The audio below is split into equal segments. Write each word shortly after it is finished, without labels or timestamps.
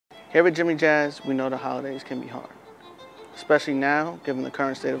Here at Jimmy Jazz, we know the holidays can be hard, especially now, given the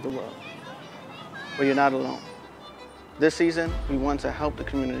current state of the world. But you're not alone. This season, we want to help the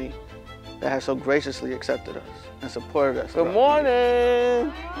community that has so graciously accepted us and supported us. Good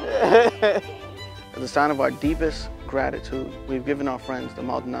morning! As a sign of our deepest gratitude, we've given our friends, the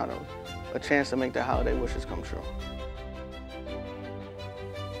Maldonados, a chance to make their holiday wishes come true.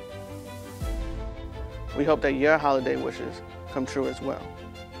 We hope that your holiday wishes come true as well.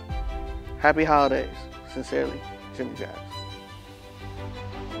 Happy holidays. Sincerely, Jimmy Jazz.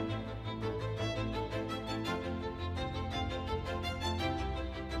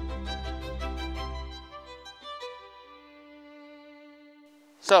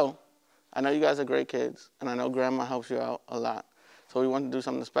 So, I know you guys are great kids, and I know Grandma helps you out a lot. So we want to do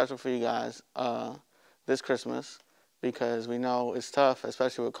something special for you guys this Christmas, because we know it's tough,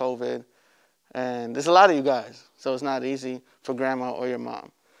 especially with COVID. And there's a lot of you guys, so it's not easy for Grandma or your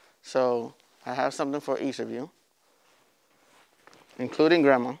mom. So I have something for each of you, including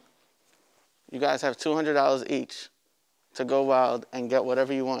Grandma. You guys have $200 each to go wild and get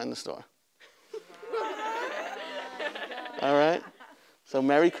whatever you want in the store. All right? So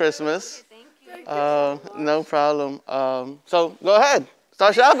Merry Christmas. Thank you. No problem. So go ahead,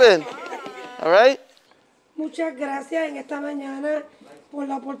 start shopping. All right? Muchas gracias en esta mañana por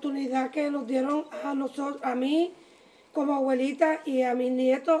la oportunidad que nos dieron a nosotros, a mí como abuelita y a mis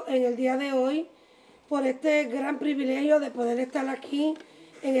nietos en el día de hoy, por este gran privilegio de poder estar aquí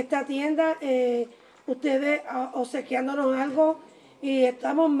en esta tienda, ustedes obsequiándonos algo, y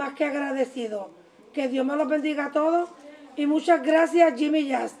estamos más que agradecidos. Que Dios me los bendiga a todos y muchas gracias, Jimmy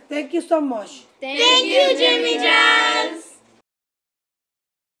Jazz. Thank you so much. Thank you, Jimmy Jazz.